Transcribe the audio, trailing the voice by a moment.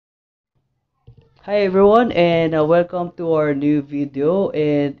Hi everyone, and welcome to our new video.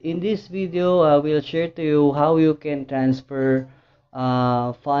 And in this video, we'll share to you how you can transfer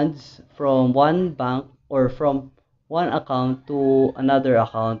funds from one bank or from one account to another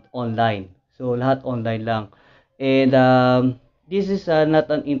account online. So lahat online lang. And this is not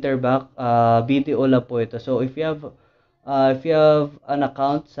an interbank, BDO lang po ito. So if you have an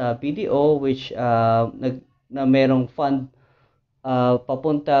account sa BDO which na merong fund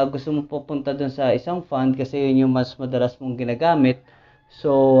gusto mo papunta dun sa isang fund kasi yun yung mas madalas mong ginagamit.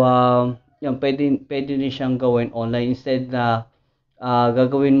 So, yan, pwede din siyang gawin online instead na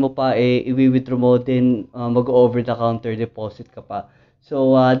gagawin mo pa, i-withdraw mo din, mag-over the counter deposit ka pa.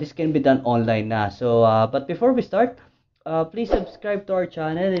 So, this can be done online na. So, but before we start, please subscribe to our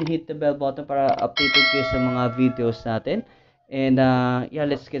channel and hit the bell button para updated kayo sa mga videos natin. And yeah,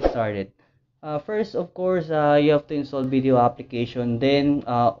 let's get started. First, of course, you have to install video application, then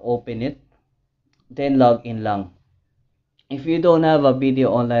open it, then log in lang. If you don't have a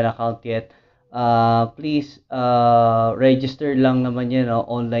video online account yet, please register lang naman yan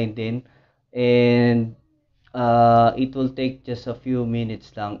online din. And it will take just a few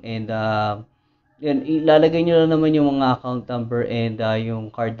minutes lang. And yan, ilalagay nyo lang naman yung mga account number and yung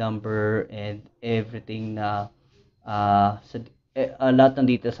card number and everything na lahat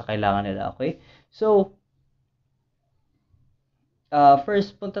ng details sa kailangan nila, okay? So,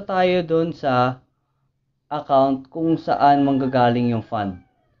 first, punta tayo doon sa account kung saan manggagaling yung fund.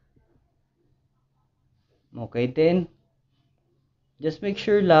 Okay, then, just make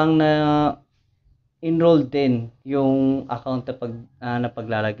sure lang na enrolled din yung account na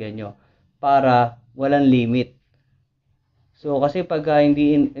paglalagyan nyo para walang limit. So, kasi pag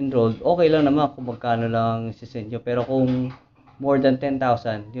hindi enrolled, okay lang naman kung magkano lang sisend nyo. Pero kung more than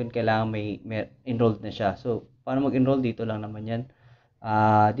 10,000, yun kailangan may enrolled na siya. So, paano mag-enroll? Dito lang naman yan.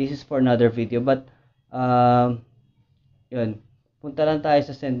 This is for another video. But, yun. Punta lang tayo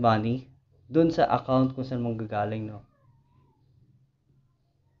sa send money. Dun sa account kung saan manggagaling, no?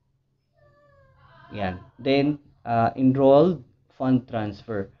 Yan. Then, enrolled fund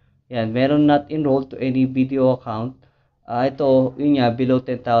transfer. Yan. Meron not enrolled to any BDO account. Ito, yun nga, below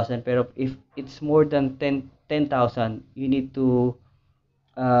 10,000. Pero if it's more than 10,000, uh, you need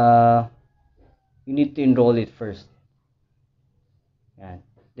to enroll it first. Yan.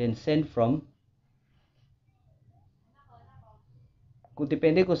 Then send from. Kung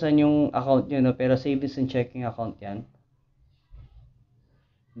depende kung saan yung account nyo, no? Pero savings and checking account yan.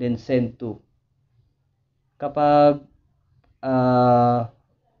 Then send to. Kapag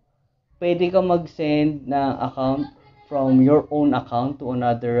pwede ka mag-send ng account from your own account to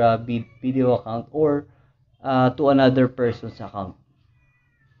another video account or to another person's account.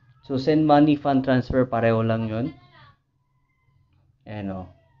 So, send money, fund transfer, pareho lang yun. Ayan o.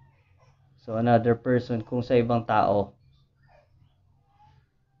 So, another person kung sa ibang tao.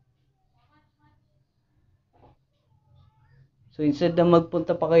 So, instead na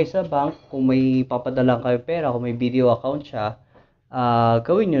magpunta pa kayo sa bank, kung may papadala kayo pera, kung may video account siya,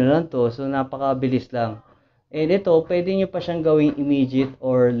 gawin nyo na lang to. So, napakabilis lang. And ito, pwede nyo pa siyang gawing immediate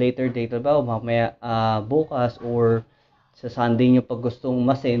or later date. Ba, mamaya bukas or sa Sunday nyo pag gustong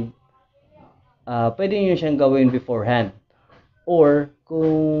masend, pwede nyo siyang gawin beforehand. Or,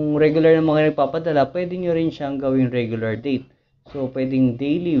 kung regular na mga nagpapadala, pwede nyo rin siyang gawing regular date. So, pwedeng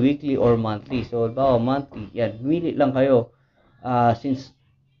daily, weekly, or monthly. So, bawa monthly. Yan, pumili lang kayo. Since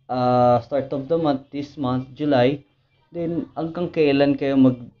start of the month, this month, July, then hanggang kailan kayo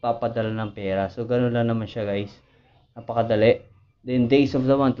magpapadala ng pera. So, ganun lang naman siya, guys. Napakadali. Then, days of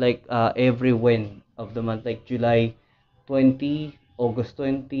the month, like every when of the month, like July 20, August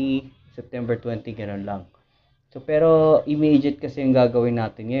 20, September 20, ganun lang. So, pero immediate kasi yung gagawin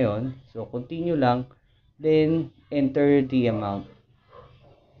natin ngayon. So, continue lang. Then, enter the amount.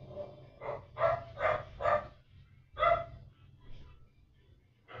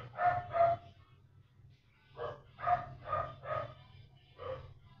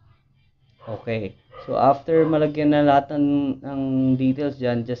 Okay. So, after malagyan na lahat ng details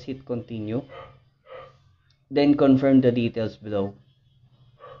dyan, just hit continue. Then, confirm the details below.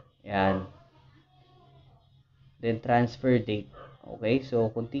 Yan. Then, transfer date. Okay. So,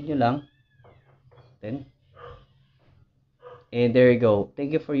 continue lang. Then, and there you go.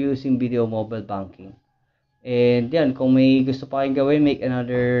 Thank you for using video mobile banking. And yan, kung may gusto pa kayong gawin, make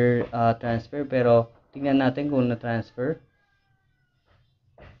another transfer. Pero, tingnan natin kung na-transfer.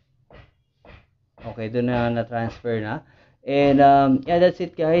 Okay, doon na transfer na. And yeah, that's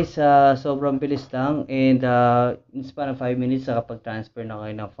it guys. Sobrang bilis lang. And in span of 5 minutes, nakapag-transfer na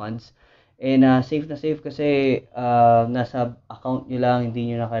kayo ng funds. And safe na safe kasi nasa account nyo lang,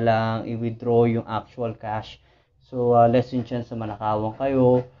 hindi nyo na kailangang i-withdraw yung actual cash. So, less yung chance na manakawang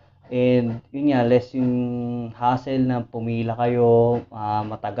kayo. And yun nga, less yung hassle na pumila kayo,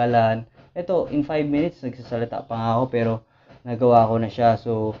 matagalan. Ito, in 5 minutes, nagsasalita pa nga ako pero nagawa ko na siya.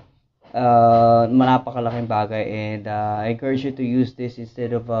 So, napakalaking bagay and I encourage you to use this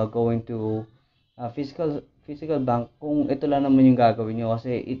instead of going to physical bank kung ito lang naman yung gagawin nyo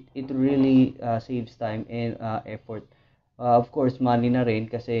kasi it really saves time and effort. Of course, money na rin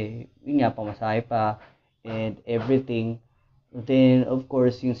kasi yun nga, pamasahe pa and everything. Then, of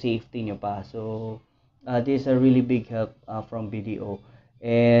course, yung safety nyo pa. So, this is a really big help from BDO.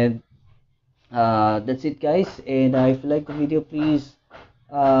 And that's it, guys. And if you like the video,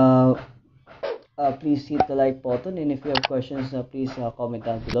 uh, please hit the like button. And if you have questions, please comment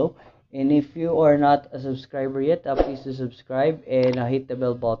down below. And if you are not a subscriber yet, please do subscribe and hit the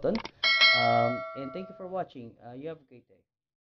bell button. And thank you for watching. You have a great day.